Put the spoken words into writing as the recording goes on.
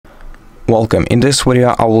Welcome. In this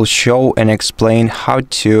video I will show and explain how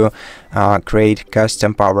to create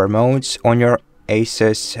custom power modes on your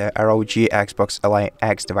ASUS ROG Xbox Ally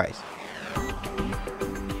X device.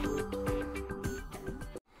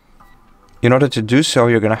 In order to do so,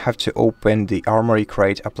 you're gonna have to open the Armory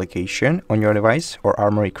Crate application on your device, or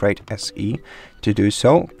Armory Crate SE. To do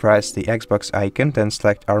so, press the Xbox icon, then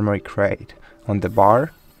select Armory Crate on the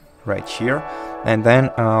bar right here, and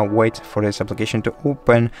then wait for this application to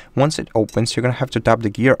open. Once it opens, you're gonna have to tap the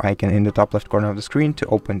gear icon in the top left corner of the screen to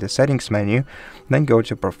open the settings menu, then go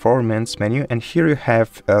to performance menu, and here you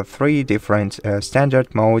have three different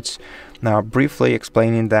standard modes. Now briefly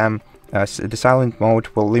explaining them, the silent mode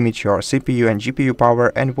will limit your CPU and GPU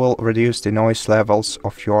power and will reduce the noise levels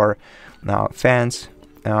of your fans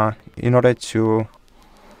in order to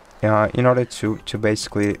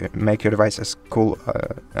basically make your device as cool,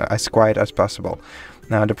 as quiet as possible.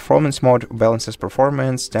 Now the performance mode balances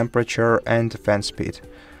performance, temperature, and fan speed.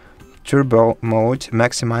 Turbo mode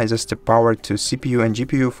maximizes the power to CPU and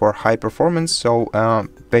GPU for high performance. So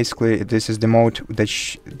basically, this is the mode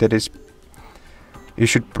that is. You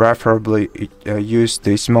should preferably use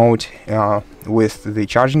this mode with the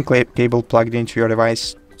charging cable plugged into your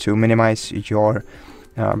device to minimize your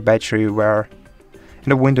battery wear. In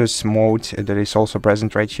the Windows mode that is also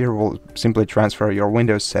present right here will simply transfer your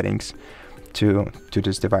Windows settings to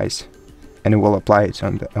this device, and it will apply it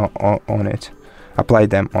apply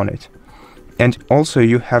them on it. And also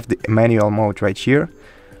you have the manual mode right here.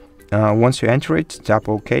 Once you enter it, tap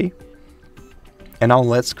OK. And now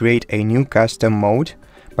let's create a new custom mode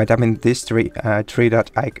by tapping this three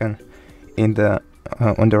dot icon in the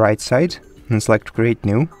on the right side and select Create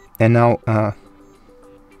New. And now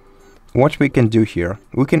what we can do here,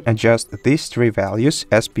 we can adjust these three values,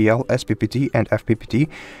 SPL, SPPT, and FPPT,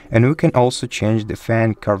 and we can also change the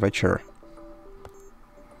fan curvature.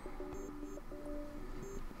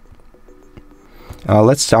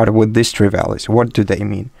 Let's start with these three values. What do they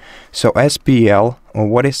mean? So SPL, or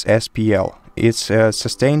what is SPL? It's a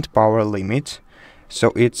sustained power limit.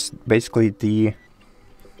 So it's basically the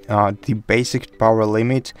basic power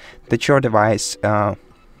limit that your device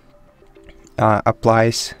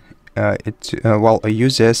applies.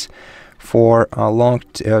 Uses for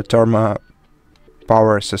long-term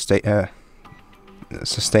power sustaining,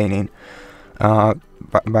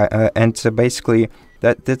 and basically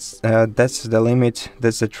that's the limit,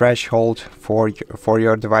 that's the threshold for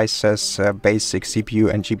your device's basic CPU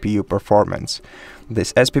and GPU performance.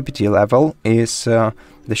 This SPPT level is the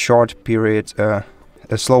short period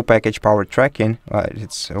slow package power tracking.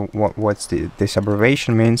 It's what's this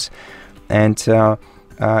abbreviation means, and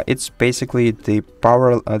it's basically the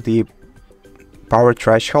power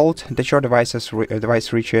threshold that your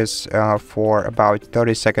device reaches for about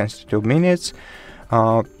 30 seconds to 2 minutes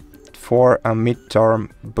for a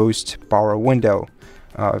mid-term boost power window.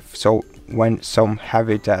 So when some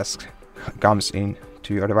heavy task comes in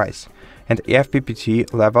to your device. And the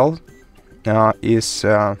FPPT level is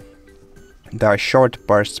the short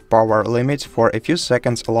burst power limit for a few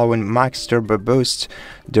seconds, allowing max turbo boost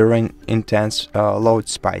during intense load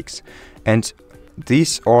spikes. And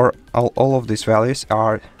these or all of these values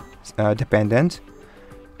are dependent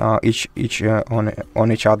on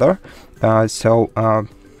each other. So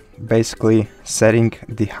basically, setting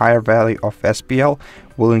the higher value of SPL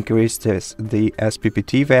will increase the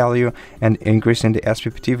SPPT value, and increasing the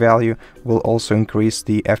SPPT value will also increase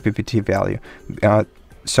the FPPT value.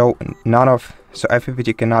 So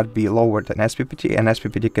FPPT cannot be lower than SPPT, and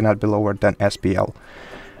SPPT cannot be lower than SPL.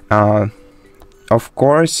 Of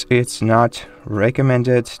course, it's not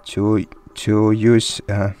recommended to use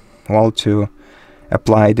to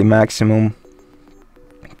apply the maximum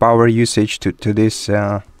power usage to this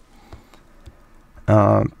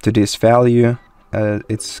value.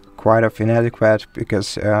 It's quite inadequate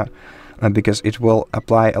because it will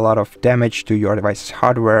apply a lot of damage to your device's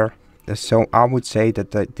hardware. So I would say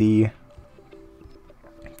that the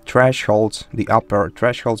thresholds, the upper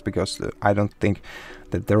thresholds, because I don't think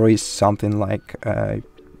that there is something like a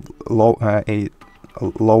low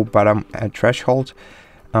bottom threshold,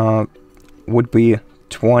 would be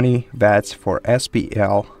 20 watts for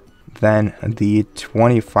SPL, then the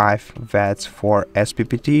 25 watts for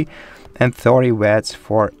SPPT, and 30 watts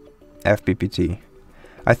for FPPT.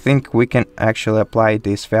 I think we can actually apply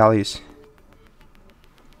these values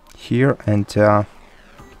here, and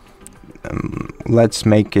let's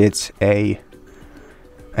make it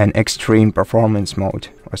an extreme performance mode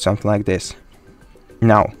or something like this.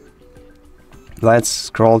 Now let's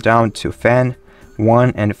scroll down to fan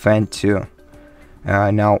 1 and fan 2.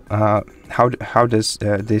 Now how does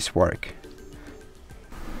this work?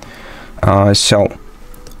 So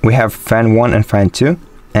we have fan 1 and fan 2,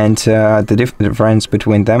 and the difference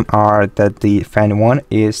between them are that the fan 1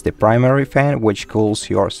 is the primary fan, which cools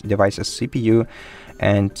your device's CPU,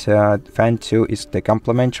 and fan 2 is the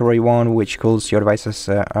complementary one, which cools your device's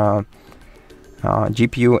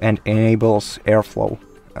GPU and enables airflow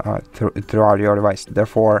throughout your device.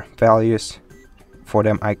 Therefore, values for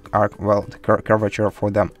them are well, the curvature for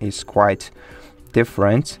them is quite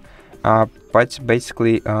different. But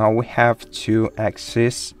basically, we have two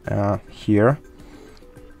axes here.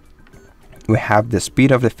 We have the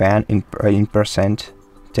speed of the fan in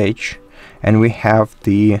percentage, and we have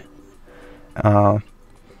the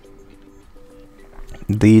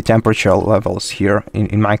temperature levels here.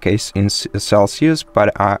 In my case, in Celsius,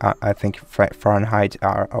 but I think Fahrenheit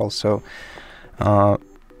are also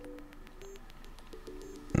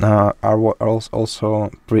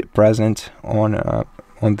present on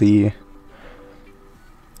the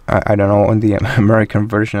I don't know, on the American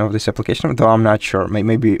version of this application, though I'm not sure.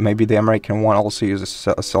 Maybe the American one also uses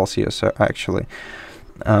Celsius actually.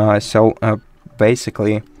 So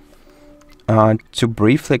basically, to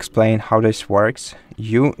briefly explain how this works,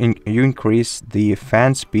 you increase the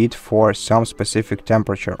fan speed for some specific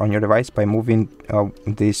temperature on your device by moving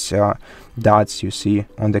these dots you see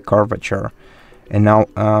on the curvature. And now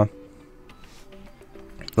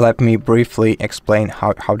let me briefly explain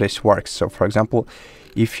how this works. So for example,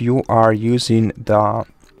 if you are using the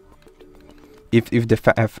if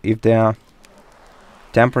the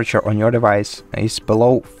temperature on your device is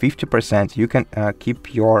below 50%, you can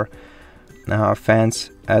keep your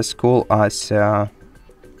fans as cool as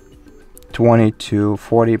 20 to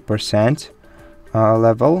 40%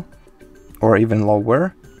 level, or even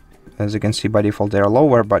lower. As you can see, by default they are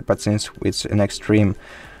lower, but since it's an extreme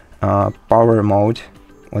power mode,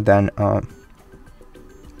 well, then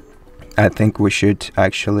I think we should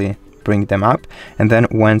actually bring them up. And then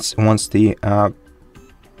once the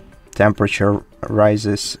temperature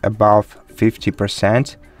rises above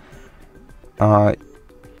 50%,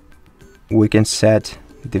 we can set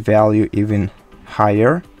the value even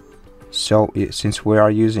higher. So since we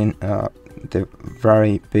are using the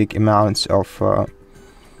very big amounts of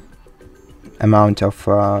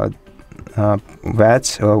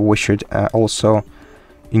watts, we should also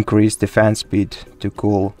increase the fan speed to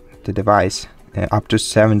cool the device up to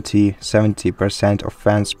 70% of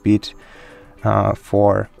fan speed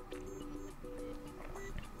for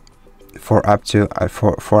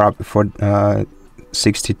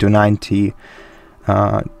 60 to 90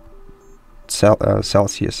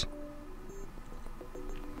 Celsius.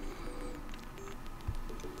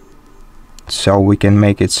 So we can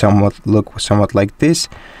make it look somewhat like this,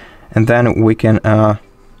 and then we can I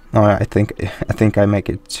think I make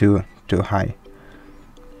it too high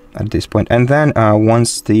at this point. And then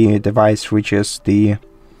once the device reaches the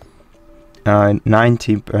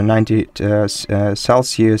 90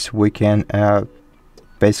 Celsius, we can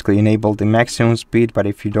basically enable the maximum speed. But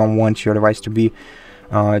if you don't want your device to be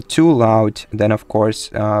too loud, then of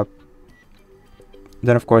course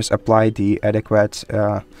apply the adequate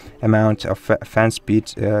amount of fan speed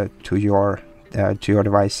to your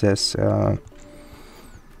devices,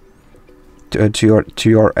 to your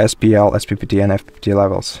SPL, SPPT, and FPPT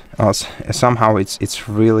levels. Somehow it's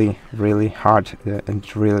really hard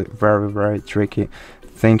and really very tricky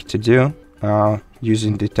thing to do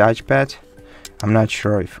using the touchpad. I'm not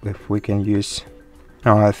sure if we can use.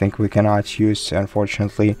 No, I think we cannot use,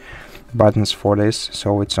 unfortunately, buttons for this.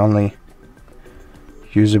 So it's only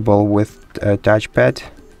usable with a touchpad.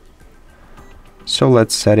 So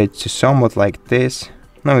let's set it to somewhat like this.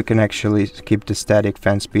 Now we can actually keep the static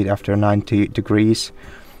fan speed after 90 degrees,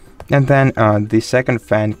 and then the second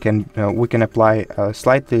fan we can apply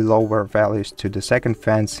slightly lower values to the second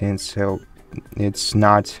fan, since it's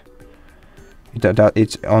only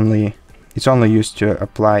used to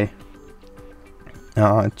apply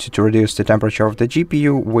to reduce the temperature of the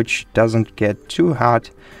GPU, which doesn't get too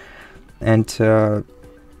hot, and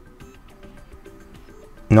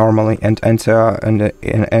normally, and it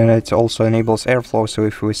also enables airflow. So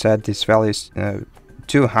if we set these values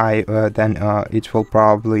too high, then it will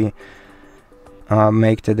probably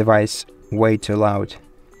make the device way too loud.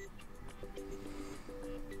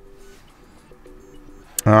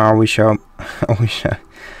 I wish I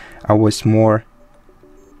was more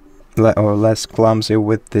or less clumsy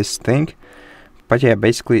with this thing, but yeah,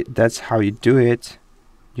 basically that's how you do it.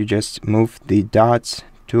 You just move the dots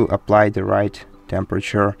to apply the right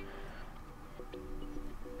temperature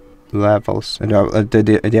levels,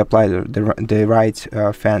 they apply the right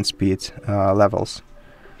fan speed levels.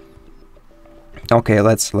 Okay,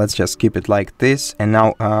 let's just keep it like this. And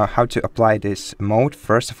now how to apply this mode.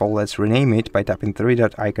 First of all, let's rename it by tapping the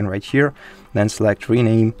three-dot icon right here, then select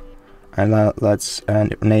rename, and let's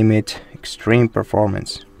name it Extreme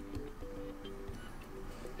Performance.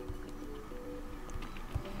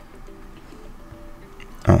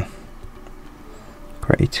 Oh,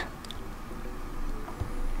 great.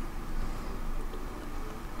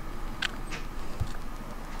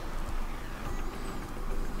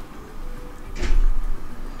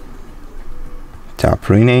 Tap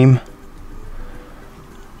rename,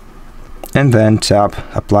 and then tap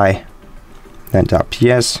apply, then tap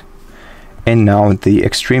yes, and now the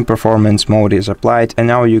extreme performance mode is applied, and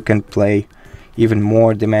now you can play even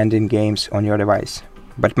more demanding games on your device.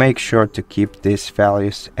 But make sure to keep these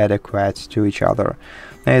values adequate to each other.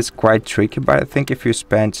 And it's quite tricky, but I think if you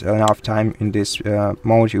spend enough time in this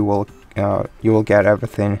mode, you will get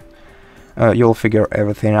everything. You'll figure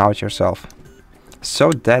everything out yourself.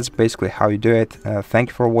 So that's basically how you do it. Thank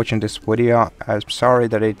you for watching this video. I'm sorry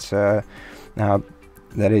that it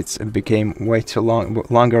became way too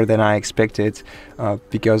longer than I expected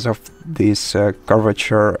because of this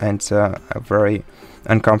curvature and a very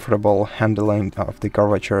uncomfortable handling of the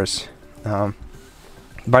curvatures.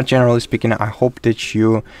 But generally speaking, I hope that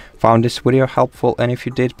you found this video helpful, and if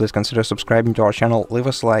you did, please consider subscribing to our channel, leave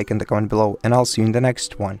us a like in the comment below, and I'll see you in the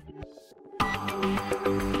next one.